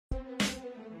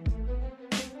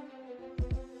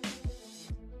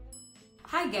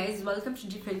Hi guys, welcome to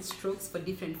Different Strokes for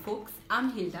Different Folks. I'm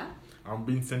Hilda. I'm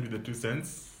Vincent with the 2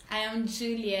 cents. I am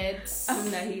Juliet. I'm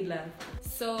Nahila.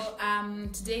 So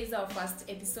today is our first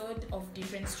episode of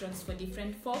Different Strokes for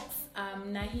Different Folks.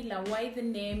 Nahila, why the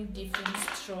name Different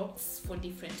Strokes for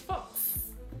Different Folks?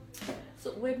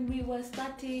 So when we were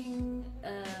starting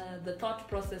the thought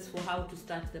process for how to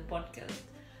start the podcast,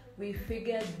 we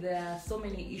figured there are so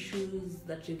many issues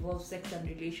that involve sex and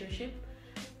relationship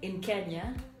in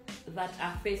Kenya that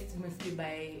are faced mostly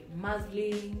by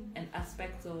Muslim and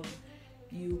aspects of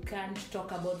you can't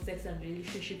talk about sex and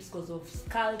relationships because of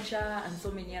culture and so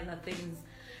many other things.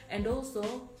 And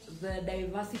also the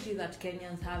diversity that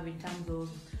Kenyans have in terms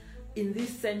of, in this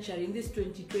century, in this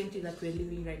 2020 that we're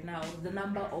living right now, the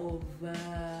number of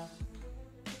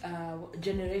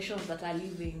generations that are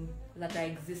living, that are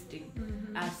existing,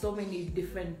 are so many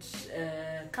different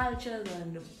cultures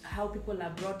and how people are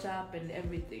brought up and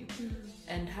everything,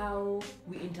 and how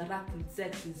we interact with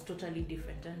sex is totally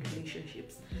different, and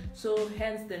relationships. So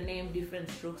hence the name Different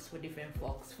Strokes for Different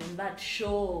Folks. From that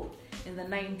show in the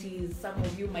 90s, some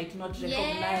of you might not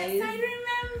recognize. Yes, I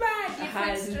remember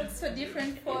Different Strokes for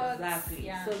Different Folks. Exactly.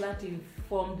 Yeah. So that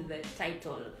informed the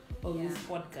title of this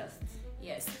podcast.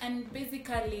 Yes, and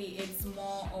basically it's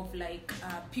more of like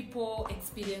people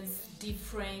experience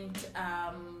different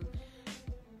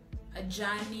a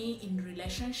journey in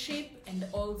relationship and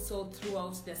also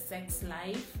throughout their sex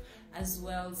life as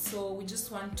well. So we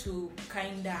just want to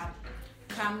kind of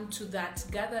come to that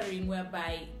gathering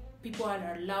whereby people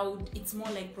are allowed, it's more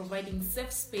like providing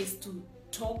safe space to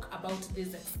talk about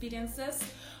these experiences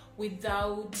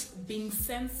without being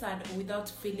censored, without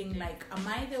feeling like, am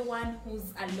I the one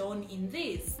who's alone in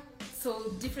this? So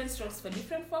Different Strokes for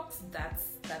Different Folks,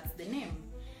 that's the name.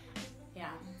 Yeah.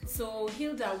 So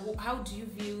Hilda, how do you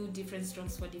view Different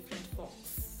Strokes for Different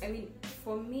Folks? I mean,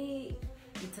 for me,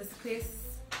 it's a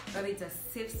space, or it's a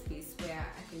safe space where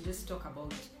I can just talk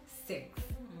about sex,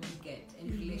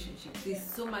 and relationships. There's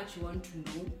so much you want to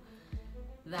know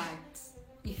that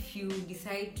if you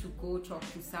decide to go talk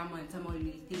to someone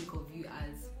will think of you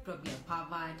as probably a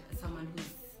pervert, someone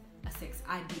who's a sex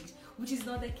addict, which is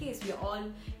not the case. We're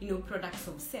all, products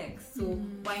of sex. So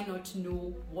why not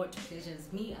know what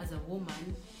pleasures me as a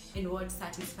woman and what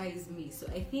satisfies me? So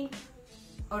I think,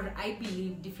 or I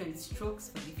believe, Different Strokes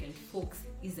for Different Folks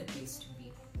is the place to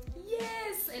be.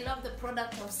 Yes, I love the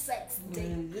product of sex.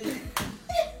 Okay.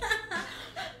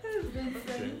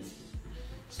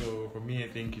 So for me, I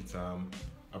think it's a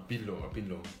pillow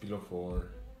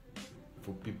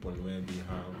for people where they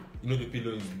have, the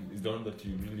pillow is the one that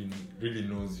you really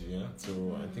knows you. Yeah.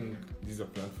 So I think this is a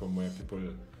platform where people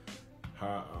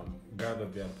gather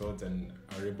their thoughts and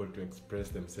are able to express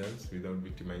themselves without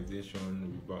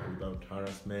victimization, without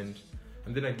harassment.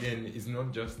 And then again, it's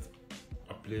not just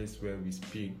a place where we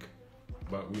speak,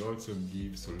 but we also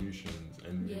give solutions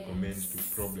and recommend to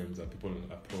problems that people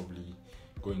are probably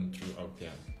going through out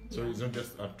there. So it's not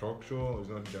just a talk show, it's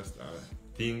not just a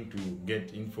thing to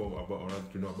get info about or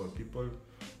to know about people,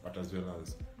 but as well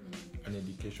as an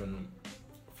education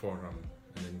forum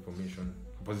and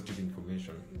positive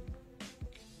information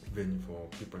venue for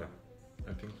people.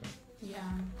 I think so.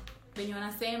 Yeah. When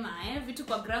wanasema vitu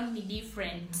kwa ground ni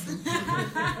different.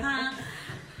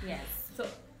 Yes. So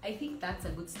I think that's a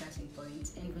good starting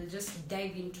point, and we'll just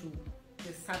dive into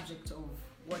the subject of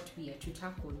what we are to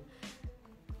tackle.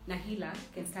 Nahila,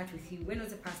 can start with you. When was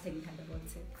the first time you heard about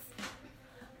sex?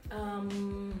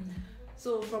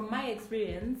 So from my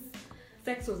experience,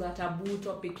 sex was a taboo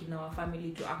topic in our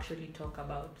family to actually talk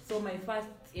about. So my first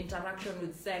interaction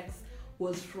with sex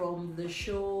was from the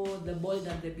show The Bold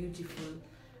and the Beautiful.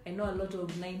 I know a lot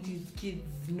of 90s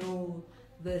kids know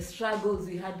the struggles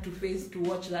we had to face to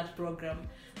watch that program.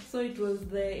 So it was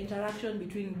the interaction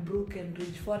between Brooke and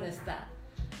Ridge Forrester.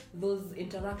 Those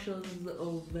interactions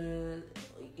of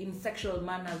in sexual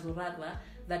manners, or rather,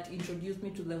 that introduced me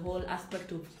to the whole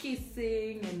aspect of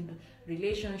kissing and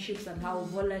relationships and how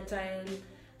volatile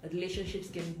relationships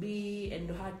can be and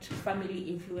what family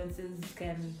influences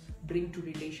can bring to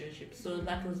relationships. So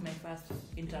that was my first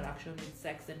interaction with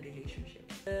sex and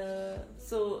relationships.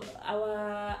 So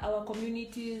our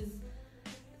communities,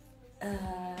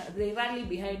 they rally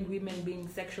behind women being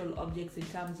sexual objects in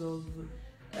terms of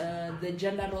the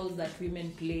gender roles that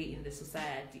women play in the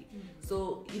society.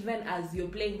 So even as you're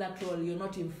playing that role, you're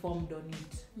not informed on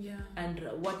it. Yeah. And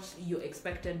what you're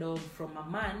expected of from a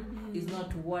man is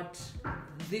not what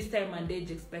this time and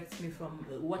age expects me from,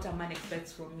 what a man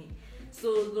expects from me.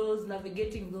 So those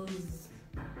navigating those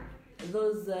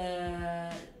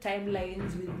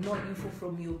timelines with no info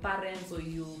from your parents or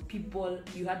your people,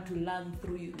 you had to learn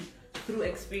through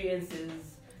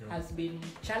experiences Yeah. has been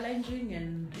challenging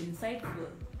and insightful.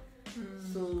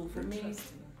 So for me,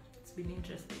 it's been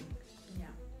interesting.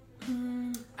 Yeah.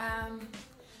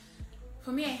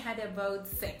 For me, I heard about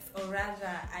sex, or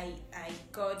rather, I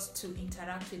got to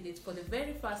interact with it for the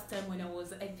very first time when I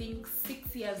was, I think,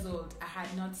 6 years old. I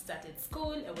had not started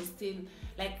school. I was still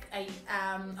like I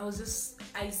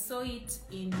saw it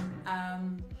in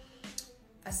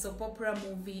a soap opera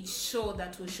movie show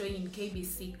that was showing in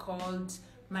KBC called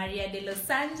Maria de Los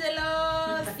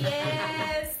Angeles.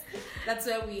 Yes, that's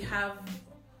where we have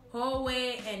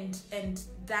hallway and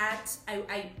that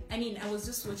I mean I was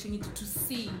just watching it to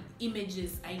see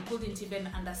images. I couldn't even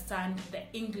understand the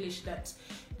English that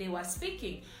they were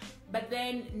speaking. But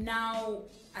then now,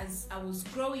 as I was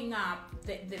growing up,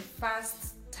 the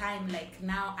first time, like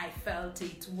now I felt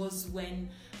it, was when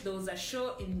there was a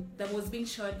show that was being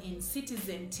shown in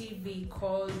Citizen TV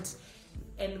called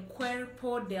El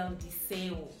Cuerpo del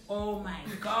Deseo. Oh my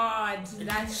God,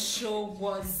 that show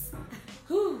was,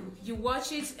 you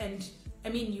watch it and I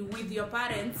mean you with your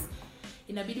parents,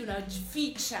 inabidi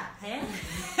unajificha,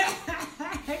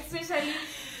 especially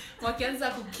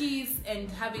wakianza kukiss and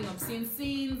having obscene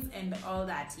scenes and all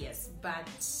that. Yes, but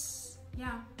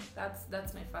yeah,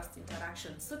 that's my first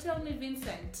interaction. So tell me,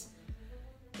 Vincent,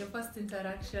 your first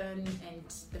interaction and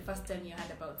the first time you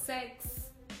heard about sex,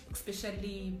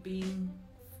 especially being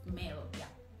male.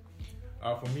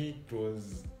 Yeah. For me, it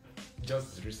was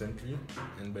just recently,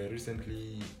 and by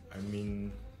recently I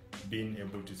mean being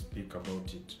able to speak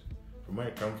about it. From where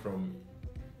I come from,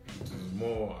 it was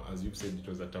more, as you said, it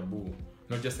was a taboo.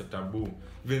 Not just a taboo,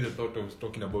 even the thought of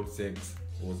talking about sex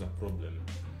was a problem.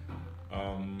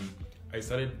 I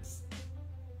started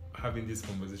having this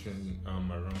conversation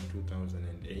around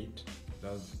 2008.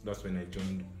 That's when I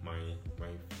joined my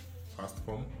first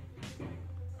form.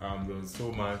 There was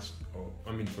so much,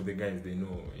 for the guys, they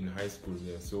know, in high school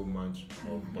there's so much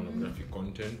of pornographic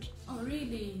content. Oh,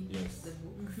 really? Yes. The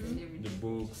books and everything. The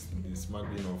books, the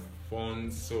smuggling of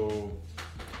phones. So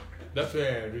that's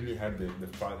where I really had the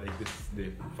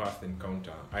first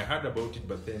encounter. I heard about it,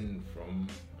 but then from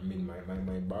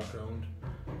my background,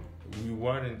 we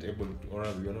weren't able to, or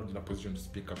we were not in a position to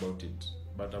speak about it.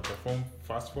 But after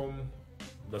first form,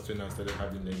 that's when I started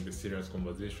having the serious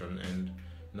conversation, and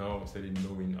now I started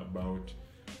knowing about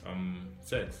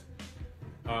sex.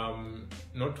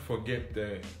 Not to forget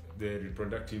the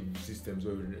reproductive systems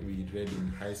where we read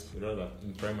in high school, rather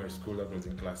in primary school, that was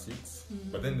in class 6.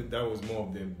 But then that was more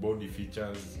of the body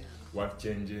features, what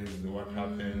changes, what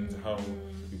happens, how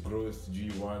you grow, do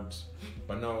you want.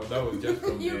 But now that was just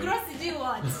from You grow, do you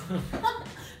want?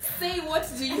 Say, what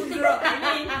do you grow?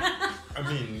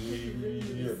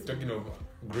 You're talking of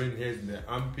growing hairs in the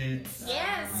armpits.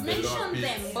 Yes, the mention lower pits.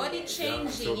 them. Body changing,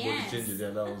 So yes. body changes,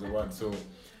 that was the word. So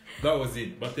that was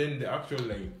it. But then the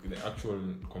actual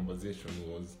conversation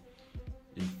was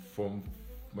from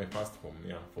my first form,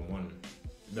 form 1.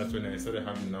 That's when I started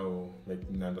having now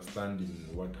an understanding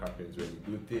what happens when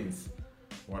you do things,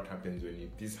 what happens when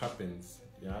this happens,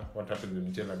 what happens when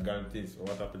you tell a girl this, or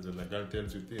what happens when a girl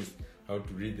tells you this, how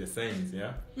to read the signs,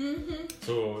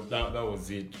 So that was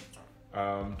it.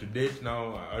 To date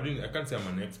now, I can't say I'm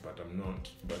an expert, I'm not,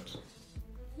 but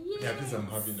at least I'm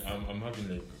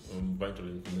having vital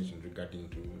information regarding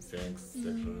to sex,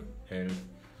 sexual health,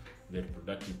 the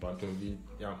reproductive part of it.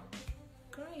 Yeah.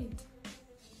 Great.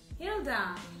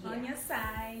 Hilda, on your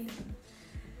side.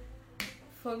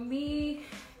 For me,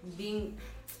 being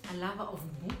a lover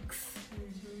of books,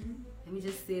 let me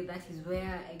just say that is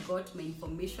where I got my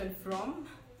information from.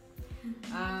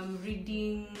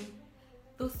 Reading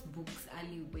those books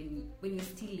early when you're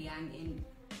still young, and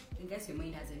I guess your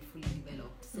mind hasn't fully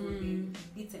developed. So the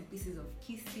bits and pieces of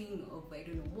kissing, of I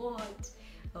don't know what,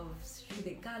 of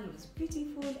the girl was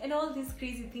beautiful, and all these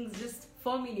crazy things just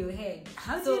form in your head.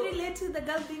 How do you relate to the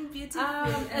girl being beautiful?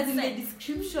 As in the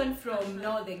description from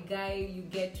now the guy you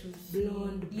get to see,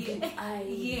 Blonde, blue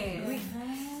eyes. with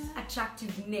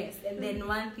attractiveness, and then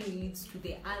one thing leads to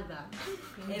the other,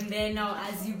 and then now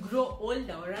as you grow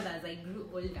older, or rather as I grew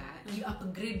older, you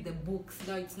upgrade the books.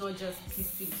 Now it's not just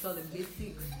kissing, it's all the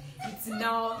basics. It's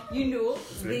now,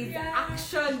 there's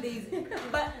action,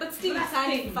 but still you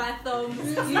can't fathom.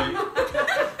 It's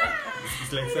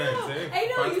like science, eh? I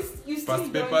know, you still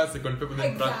First don't. paper, second paper,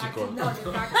 then Exactly, practical. not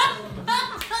the practical.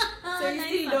 So you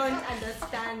still don't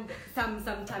understand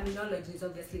some terminologies,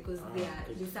 obviously, because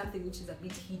there's something which is a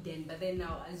bit hidden. But then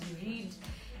now, as you read,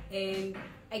 and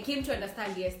I came to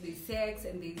understand, yes, there's sex,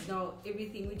 and there's now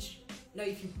everything which, now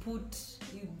if you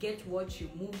get to watch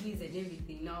your movies and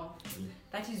everything, now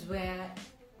that is where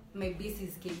my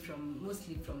basis came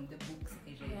mostly from the books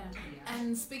I read. Yeah.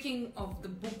 And speaking of the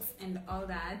books and all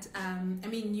that, I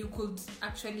mean, you could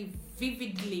actually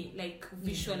vividly like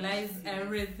visualize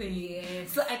everything.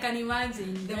 Yes. So I can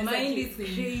imagine The guys mind are is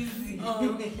kissing. crazy.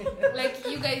 Like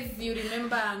you guys, you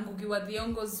remember Ngugi wa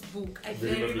Thiong'o's book? I The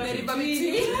think River The Between. River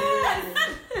Between.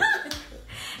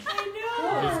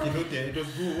 It was Kinuthia. It was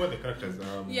who were the characters?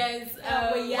 Yes,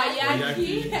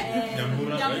 Wayaki,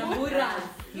 Nyambura, right? Nyambura.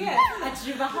 Yeah, at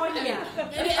River Honia.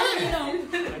 You know.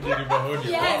 The River Honia.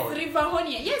 Yes, Wow. River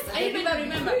Honia. Yes, I even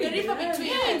remember the River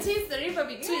Between. It is the River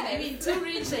Between. I mean, two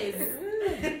riches.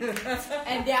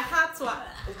 And their hearts were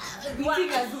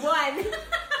beating as one.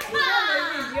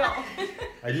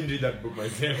 I didn't read that book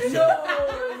myself. So. No,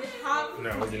 you have No,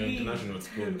 I was in to read. international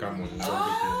school. Come on.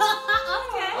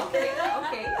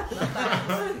 Okay.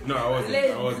 No, I wasn't.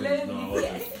 I wasn't. No, I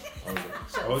wasn't.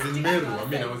 I was in Meru. I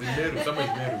mean, I was in Meru. Somewhere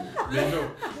in Meru. They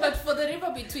know. But for the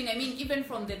River Between, I mean, even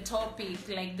from the topic,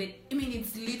 like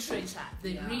it's literature.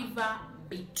 The Yeah. River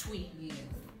Between. Yes.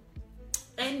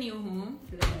 Anywho,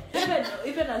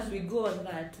 even as we go on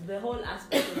that, the whole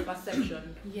aspect of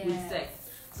perception with Yes. sex.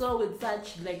 So with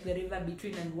such like the River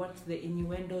Between and what the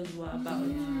innuendos were about.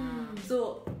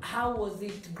 So how was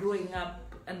it growing up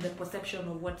and the perception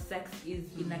of what sex is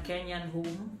in a Kenyan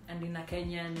home and in a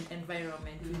Kenyan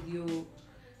environment with your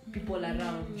people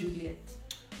around, Juliet?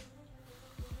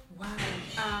 wow.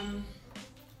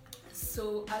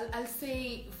 So I'll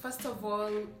say, first of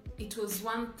all, it was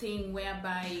one thing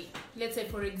whereby, let's say,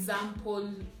 for example,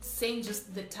 saying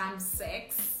just the term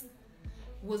sex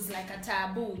was like a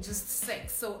taboo, just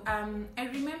sex. So I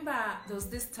remember there was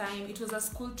this time, it was a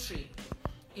school trip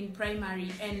in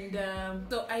primary, and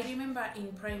so I remember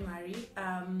in primary,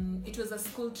 it was a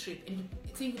school trip, and I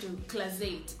think it was class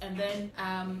 8, and then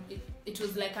it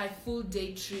was like a full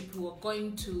day trip. We were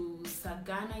going to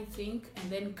Sagana, I think,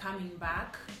 and then coming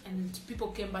back, and people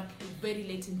came back very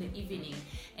late in the evening,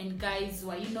 and guys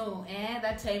were,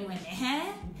 that time when,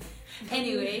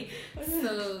 anyway,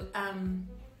 so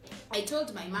I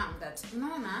told my mom that,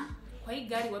 Mama, kwa hii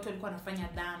gari watu walikuwa wanafanya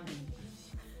dhambi.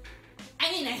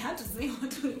 I mean, I had to say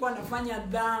watu walikuwa wanafanya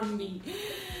dhambi.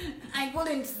 I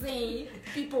couldn't say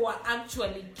people were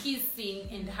actually kissing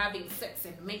and having sex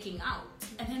and making out.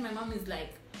 And then my mom is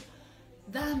like,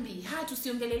 dhambi,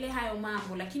 tusiongelele hayo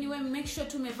mambo, lakini we make sure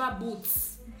tumevaa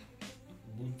boots.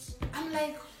 Boots. I'm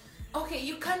like, okay,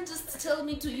 you can't just tell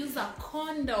me to use a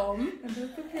condom.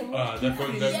 That's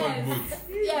one Yes. boots.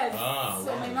 Yes.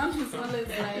 So Wow. my mom is always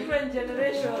like, Different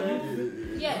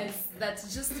generation. yes, that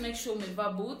just make sure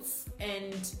umevaa boots,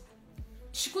 and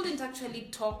she couldn't actually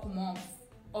talk more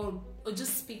or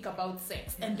just speak about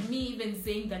sex, and me even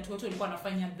saying that watu walikuwa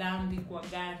wanafanya dhambi kwa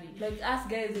gari. Like us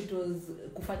guys, it was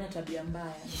kufanya tabia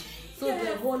mbaya. So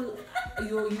the whole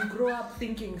you grow up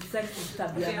thinking sex is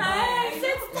tabia mbaya.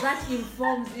 That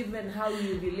informs even how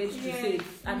you relate to sex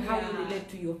and how you relate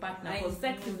to your partner. Because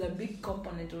sex is a big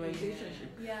component of a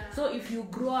relationship. Yeah. So if you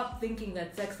grow up thinking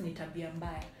that sex ni tabia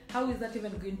mbaya, how is that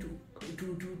even going to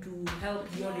help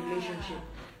your relationship?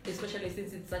 Especially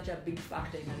since it's such a big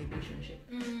factor in a relationship.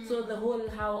 So the whole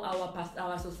how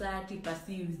our society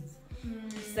perceives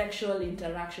sexual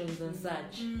interactions and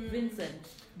such. Vincent,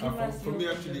 give us For your me,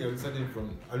 actually, I was starting from.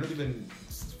 I'm not even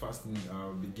first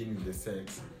begin with the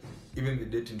sex, even the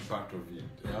dating part of it.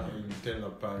 You tell a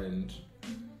parent,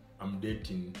 I'm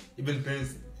dating. Even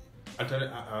parents,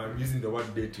 using the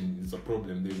word dating is a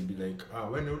problem. They will be like,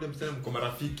 when I them say I'm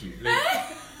marafiki. Like,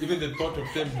 even the thought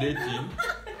of them dating,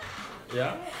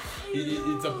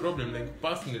 it's a problem. Like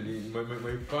personally,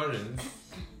 my parents,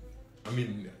 I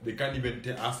mean, they can't even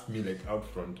ask me like out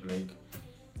front, like,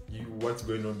 what's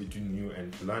going on between you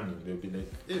and Fulani. They'll be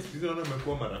like, yes, we don't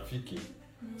know marafiki.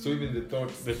 So even the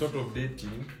thought of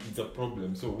dating is a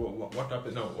problem. So what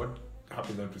happened now? What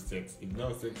happened now to sex? If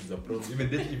now sex is a problem,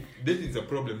 even if dating is a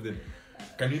problem, then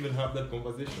can you even have that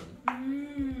conversation?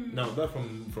 Now that's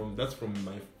from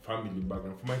my family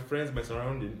background. For my friends, my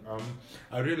surrounding,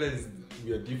 I realized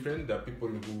we are different. There are people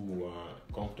who are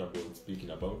comfortable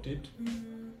speaking about it.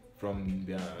 From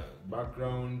their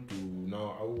background to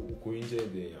now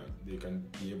they can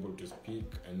be able to speak,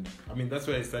 and I mean that's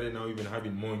why I started now even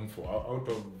having more info out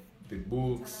of the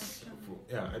books.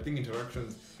 I think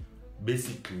interactions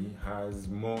basically has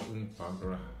more impact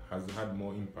or has had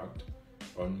more impact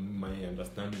on my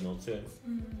understanding of sex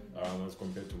as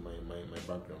compared to my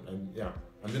background, and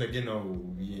then again now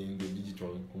we're in the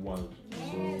digital world.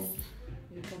 Yes. So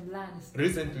you can learn.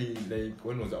 recently, like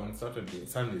when was it? On Sunday,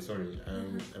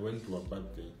 I went to a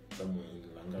birthday somewhere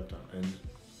in Langata, and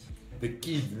the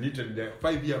kid, literally the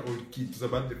 5-year-old kid, it was a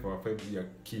birthday for a 5-year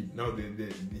kid. Now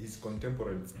his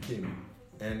contemporaries came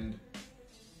and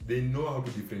they know how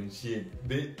to differentiate.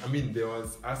 They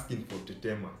was asking for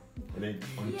tetema, like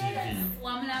on TV.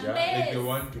 Yeah, like they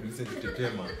want to listen to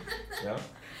tetema. Yeah.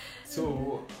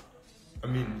 So,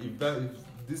 if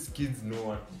these kids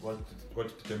know what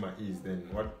tetema is, then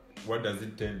what does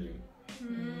it tell you?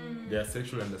 Their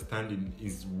sexual understanding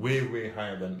is way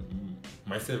higher than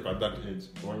myself at that age.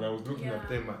 When I was looking at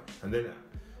them and then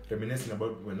reminiscing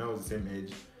about when I was the same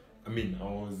age, I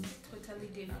was totally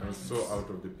different. I was so out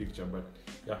of the picture. But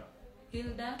yeah.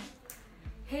 Hilda?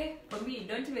 Hey, for me,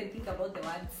 don't even think about the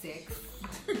word sex.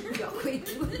 You're going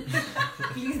to.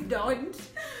 Please don't.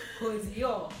 Because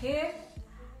hey,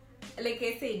 like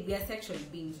I said, we are sexual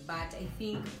beings, but I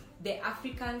think the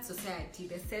African society,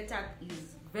 the setup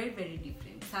is very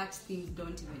different. Such things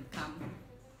don't even come.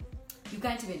 You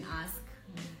can't even ask.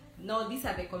 No, these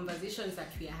are the conversations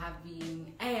that we are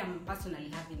having. I am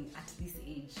personally having at this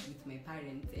age with my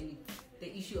parents, and it's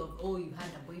the issue of, you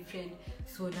had a boyfriend,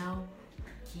 so now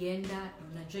kienda,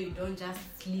 unajua you don't just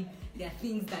sleep. There are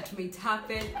things that might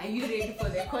happen. Are you ready for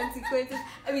the consequences?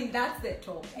 That's the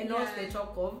talk, and also the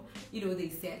talk of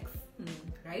there's sex,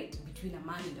 right, between a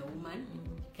man and a woman.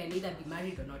 Can either be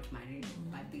married or not married,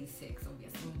 but there's sex,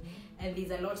 obviously. And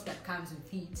there's a lot that comes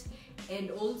with it. And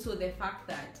also the fact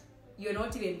that you're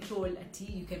not even told that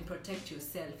you can protect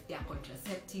yourself. There are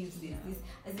contraceptives, there's this.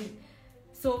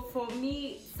 So for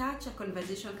me, such a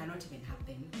conversation cannot even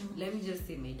happen. Let me just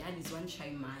say, my dad is one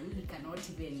shy man. He cannot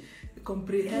even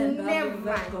comprehend.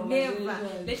 Never.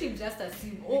 Let him just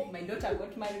assume, my daughter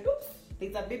got married. Oops,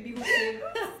 there's a baby who came.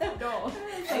 No.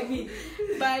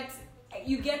 But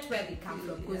you get where they come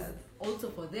from, because also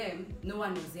for them, no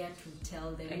one was there to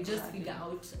tell them. You just figure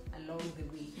out along the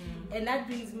way. And that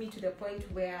brings me to the point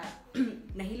where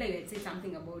Nahila, you had said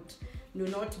something about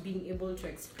not being able to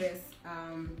express,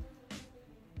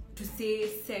 to say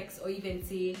sex, or even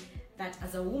say that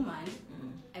as a woman,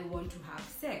 I want to have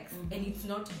sex, and it's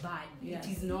not bad. It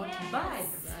is not bad.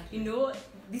 Exactly.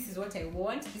 This is what I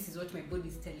want, this is what my body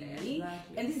is telling me,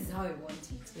 and this is how I want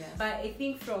it. But I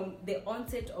think from the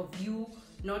onset of you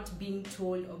not being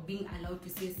told or being allowed to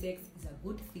say sex is a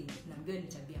good thing,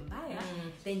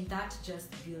 then that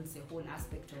just builds the whole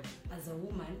aspect of, as a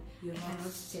woman, you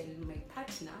cannot tell my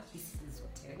partner this is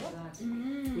what I want.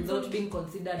 Without being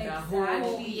considered a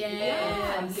whole.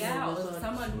 Or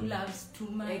someone who loves too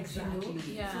much. Exactly.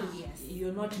 So yes,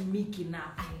 you're not meek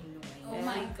enough. I know. Oh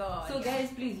my God. So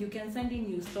guys, please, you can send in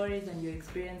your stories and your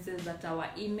experiences at our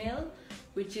email,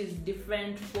 which is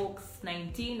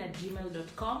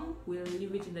differentfolks19@gmail.com. We'll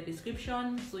leave it in the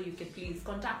description, so you can please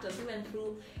contact us even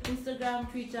through Instagram,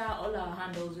 Twitter, all our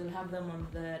handles. We'll have them on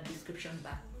the description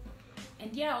bar.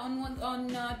 And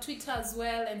on Twitter as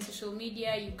well, and social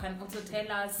media, you can also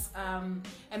tell us,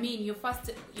 your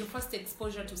first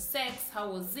exposure to sex,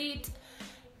 how was it,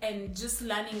 and just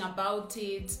learning about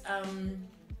it,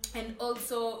 and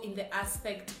also in the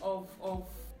aspect of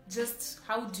just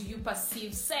how do you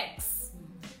perceive sex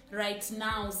right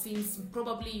now, since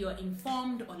probably you're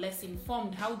informed or less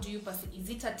informed. How do you perceive? Is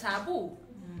it a taboo?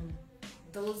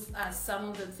 Those are some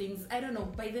of the things. I don't know.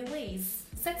 By the way, is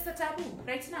sex a taboo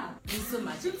right now? There's so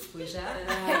much exposure.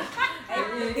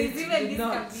 There's even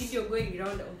this video going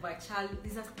around of a child.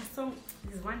 There's a song.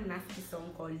 There's one nasty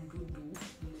song called Dudu.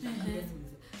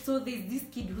 So there's this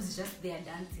kid who's just there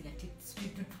dancing at it.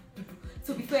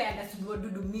 So before I understood what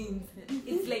Dudu means,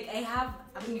 it's like I have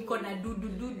Nikona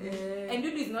Dudu. And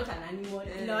Dudu is not an animal.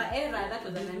 In our era, that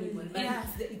was an animal. But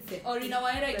or in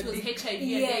our era, it was HIV.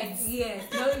 Yes.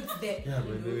 No, it's there.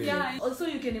 Also,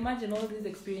 you can imagine all these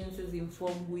experiences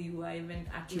inform who you are, even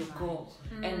at your core,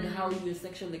 and how your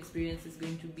sexual experience is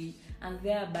going to be. And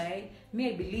thereby, I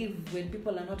believe when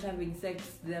people are not having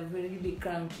sex, they're really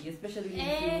cranky, especially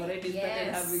if you've already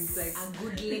started having sex. A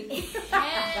good lady.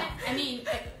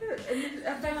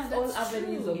 Affects all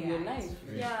avenues of your life.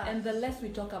 Yeah. And the less we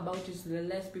talk about it, the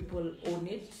less people own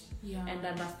it. Yeah. And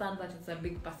understand that it's a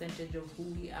big percentage of who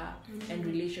we are, and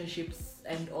relationships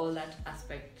and all that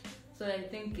aspect. So I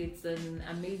think it's an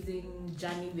amazing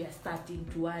journey we are starting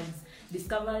towards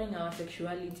discovering our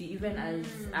sexuality, even as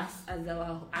us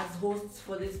as hosts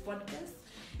for this podcast,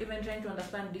 even trying to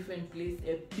understand different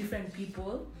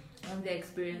people and their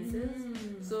experiences.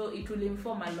 So it will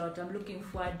inform a lot. I'm looking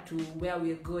forward to where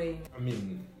we're going.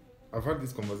 I've had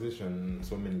this conversation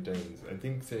so many times. I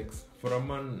think for a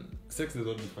man, sex does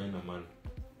not define a man.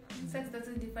 Sex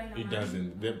doesn't define a man. It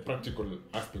doesn't. The practical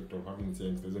aspect of having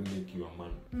sex doesn't make you a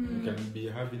man. You can be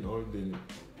having all the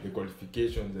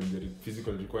qualifications and the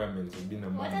physical requirements of being a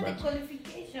man. What are the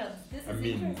qualifications? This is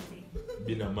interesting.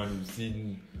 Being a man, you've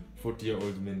seen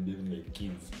 40-year-old men behaving like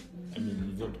kids. I mean,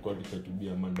 he's not qualified to be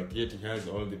a man, but yet he has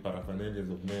all the paraphernalia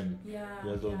of men. Yeah. He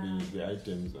has all the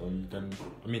items, or you can.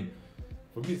 I mean,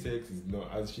 for me, sex is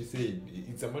not, as she said,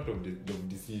 it's a matter of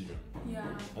decision. Yeah.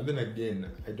 And then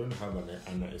again, I don't have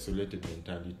an isolated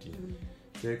mentality.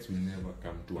 Sex will never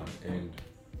come to an end.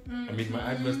 I mean,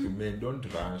 my advice to men: don't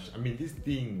rush. I mean, this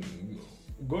thing,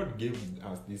 God gave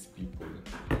us these people,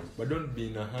 but don't be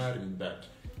in a hurry that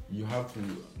you have to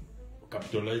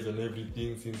capitalize on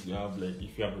everything. Since you have, like,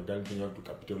 if you have a girlfriend, you have to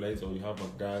capitalize, or you have a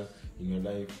girl in your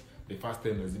life. The first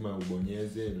time lazima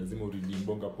ubonyeze, lazima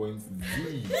ulimbonga points Z.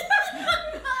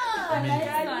 I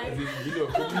mean, you know,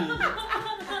 for me,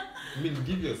 I mean,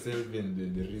 give yourself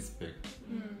the respect.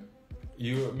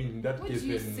 You, I mean, in that What case, do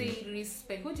you then, say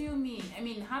respect? What do you mean? I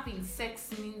mean, having sex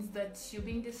means that you're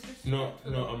being disrespectful.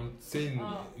 No, I'm saying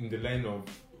in the line of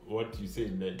what you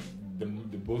said, like the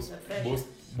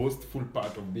boastful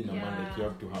part of being a man, like you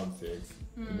have to have sex.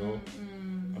 You know,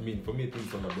 I mean, for me,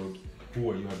 it's all about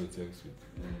who are you having sex with.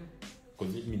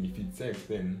 Because I mean, if it's sex,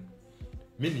 then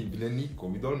meaning Nico,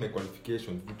 with all my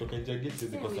qualifications, we talk and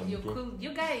get because I'm cool.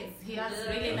 You guys, he has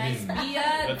really I nice mean,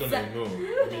 beard. That's all I know. For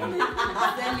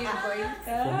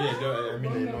me, I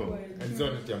know. It's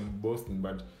not that I'm boasting,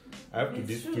 but I have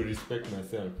to respect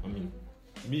myself. I mean,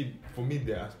 for me,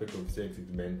 the aspect of sex is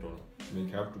mental.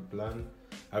 Like, I have to plan,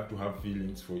 I have to have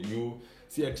feelings for you.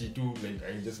 See at T2, like,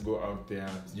 I just go out there,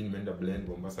 sijui nimeenda blend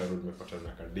Mombasa Road, nimepata na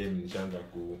academy, nishaanza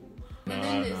ku. And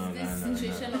then there's this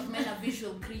situation of men are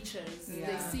visual creatures.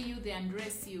 They see you, they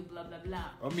undress you, blah blah blah.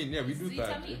 I mean, yeah, we do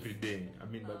that every day. I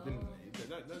mean, but then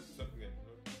that's something that.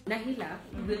 Nahila,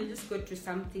 we'll just go to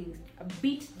something a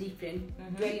bit different,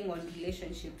 dwelling on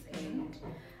relationships and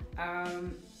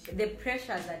the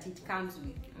pressures that it comes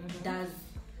with.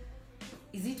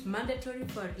 Is it mandatory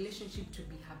for a relationship to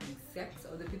be having sex,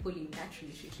 or the people in that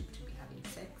relationship to be having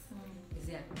sex? Is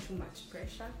there too much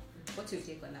pressure? What's your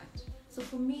take on that? So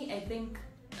for me, I think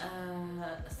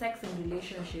sex in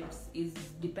relationships is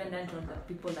dependent on the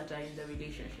people that are in the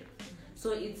relationship.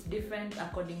 So it's different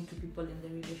according to people in the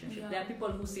relationship. There are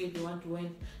people who say they want to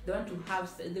wait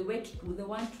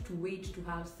to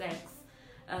have sex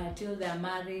till they're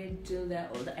married, till they're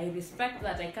old. I respect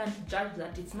that. I can't judge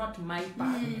that. It's not my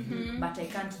part, but I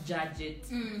can't judge it.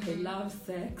 I love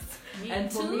sex,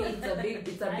 and for me, it's a big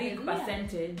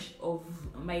percentage of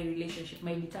my relationship,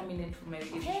 my determinant for my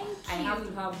relationship. I have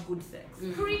to have good sex.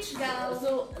 Preach, girl.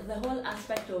 So the whole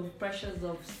aspect of pressures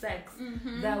of sex,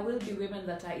 there will be women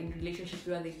that are in relationships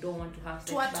where they don't want to have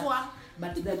sex,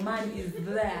 but the man is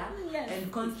there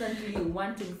and constantly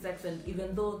wanting sex, and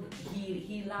even though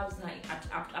he loves her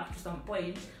up to some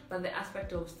point, but the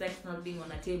aspect of sex not being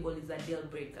on a table is a deal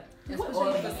breaker.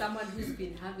 Especially for someone who's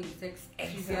been having sex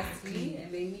previously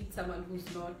and they need someone who's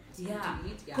not into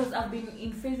it. Because I've been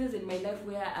in phases in my life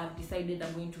where I've decided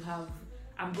I'm going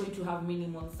to have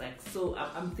minimal sex. So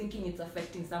I'm thinking it's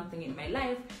affecting something in my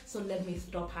life, so let me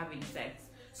stop having sex.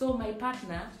 So my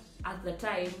partner at the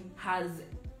time has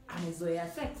amezoea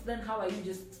sex. Then how are you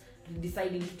just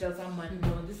deciding to tell someone,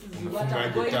 no, this is what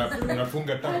I'm going through?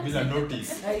 Unafunga tap bila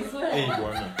notice. I swear. Hey,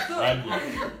 bwana.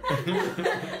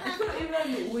 So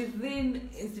even within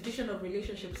institution of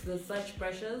relationships, there's such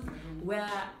pressures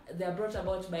where they're brought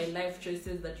about by life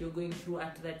choices that you're going through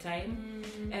at the time.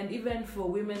 And even for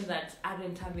women that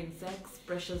aren't having sex,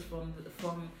 pressures from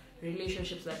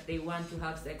relationships that they want to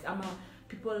have sex.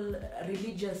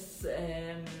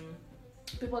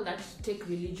 People that take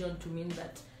religion to mean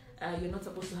that you're not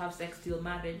supposed to have sex till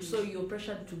marriage, so you're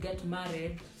pressured to get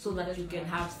married so that you can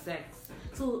have sex.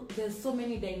 So there's so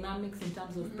many dynamics in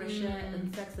terms of pressure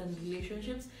and sex and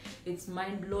relationships. It's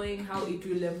mind-blowing how it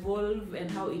will evolve and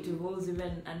how it evolves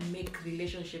even and make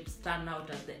relationships turn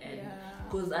out at the end.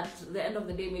 Because at the end of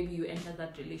the day, maybe you enter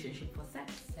that relationship for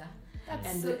sex.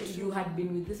 And so you had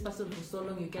been with this person for so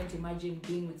long, you can't imagine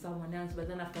being with someone else. But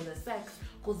then after the sex,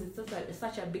 because it's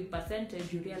such a big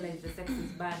percentage, you realize the sex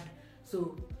is bad.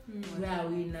 So where are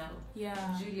we now?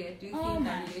 Juliet, do you think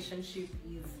a relationship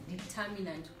is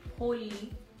determinant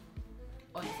wholly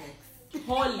on sex?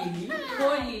 Wholly,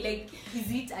 like,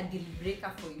 is it a deal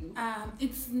breaker for you?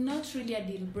 It's not really a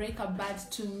deal breaker,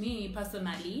 but to me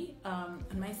personally, on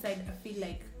my side, I feel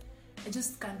like I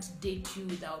just can't date you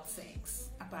without sex.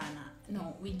 Apana.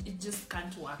 No, it just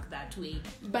can't work that way.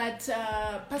 But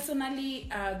personally,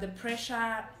 the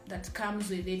pressure that comes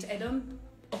with it,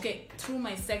 through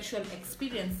my sexual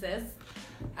experiences,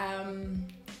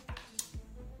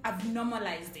 I've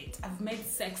normalized it. I've made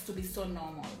sex to be so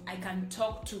normal. I can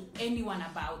talk to anyone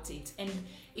about it. And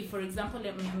if, for example,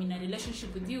 I'm in a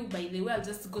relationship with you, by the way, I'll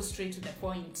just go straight to the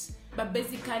point. But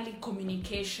basically,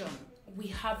 communication. we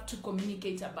have to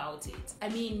communicate about it. I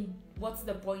mean, what's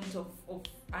the point of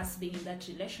us being in that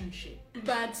relationship?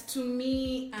 But to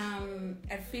me,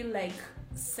 I feel like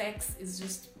sex is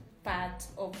just part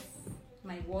of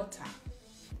my water.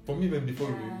 For me, even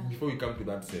before we come to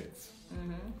that sex,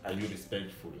 Mm-hmm. are you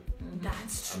respectful?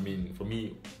 That's I mean, for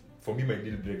me, my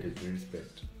deal breaker is the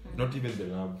respect. Not even the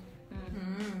love.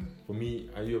 For me,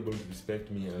 are you able to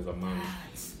respect me as a man?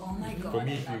 Oh my God. For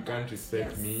me, if you can't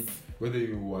respect me, whether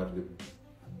you are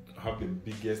have the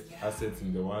biggest assets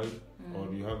in the world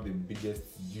or you have the biggest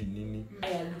nini. I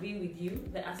agree with you.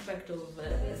 The aspect of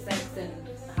sex and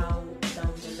how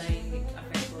down the line it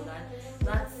affects all that.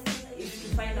 That's if you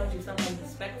find out if someone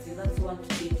respects you. That's what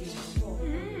dating is for.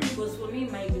 Because for me,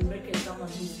 my deal breaker is someone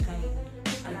who's kind,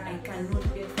 and I cannot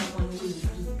get someone who will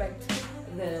respect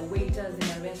the waiters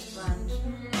in a restaurant.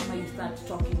 How you start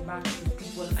talking back to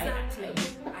people. Exactly.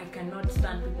 I cannot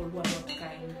stand people who are not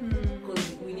kind,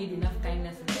 because we need enough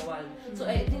kindness in the world. So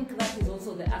I think that is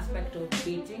also the aspect of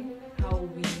dating, how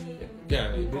we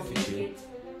basically. communicate.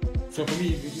 So for me,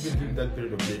 even during that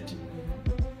period of dating,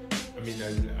 I mean,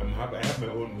 I have my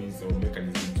own ways or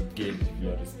mechanism to gauge if you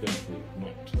are respectful or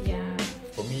not. Yeah.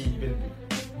 For me, even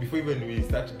before we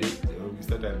start dating or we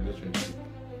start a relationship,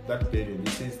 that period, it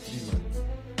says 3 months.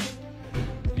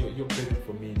 Your period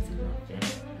for me is enough.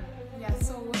 Yeah? Yeah,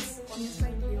 so what's on your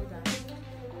side, Hilda?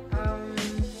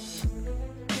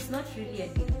 It's not really a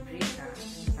deal breaker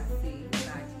per se,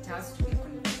 but it has to be a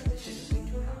conversation you're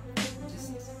going to have.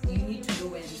 Just you need to know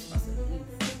where this person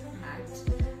is at.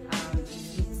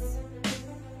 If it's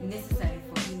necessary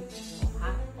for him or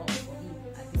her or for him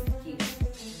at this case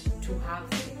to have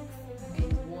sex,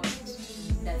 and what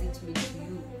does it mean to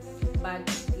you? But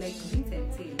like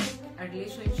Vincent said, a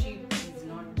relationship is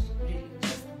not really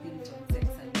just built on sex.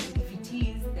 And if it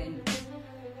is, then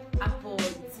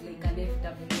upwards like an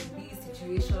FWB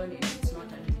situation, and it's not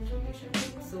a real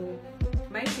relationship. So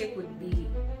my take would be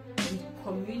we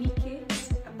communicate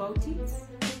about it.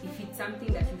 If it's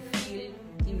something that we feel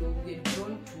we're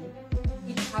drawn to,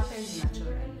 it happens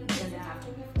naturally. It doesn't have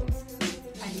to be forced.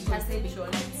 So And it's it has to be consensual.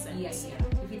 consent. Yeah.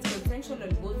 If it's consensual on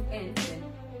both ends, then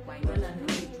why not Well and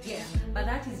do it? Yeah. But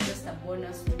that is just a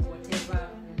bonus to whatever.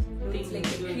 It's Thing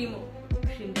like you're the doing.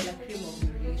 cream de la cream of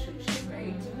your relationship,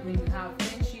 right? When you have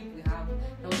friendship, we have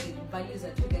now the values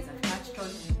that you guys have touched on,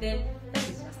 then that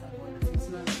is just a bonus. It's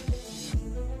not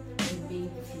the main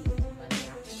thing. But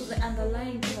yeah. So the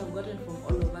underlying thing I've gotten from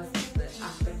all of us is the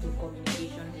aspect of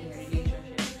communication in a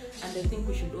relationship. And I think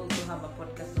we should also have a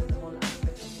podcast on the whole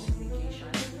aspect of communication,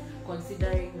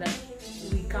 considering that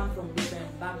we come from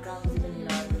different backgrounds, even in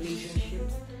our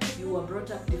relationships. You were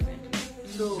brought up differently.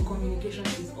 So communication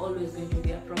is always going to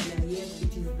be a problem, yet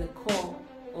it is the core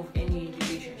of any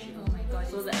relationship. Oh my God.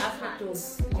 So it's the aspect hard.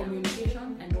 of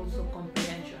communication and also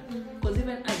comprehension. Because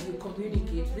even as you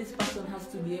communicate, this person has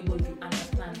to be able to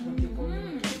understand what you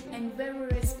communicate. And very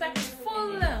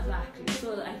respectful. Exactly.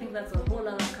 So I think that's a whole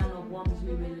other kind of worms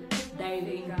we will dive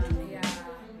into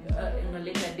in a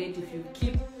later date if you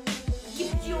keep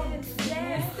tuned.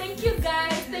 Yes. Thank you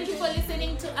guys. Thank you for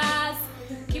listening to us.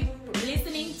 Keep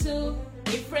listening to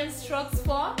Different Strokes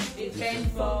for Different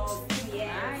folks.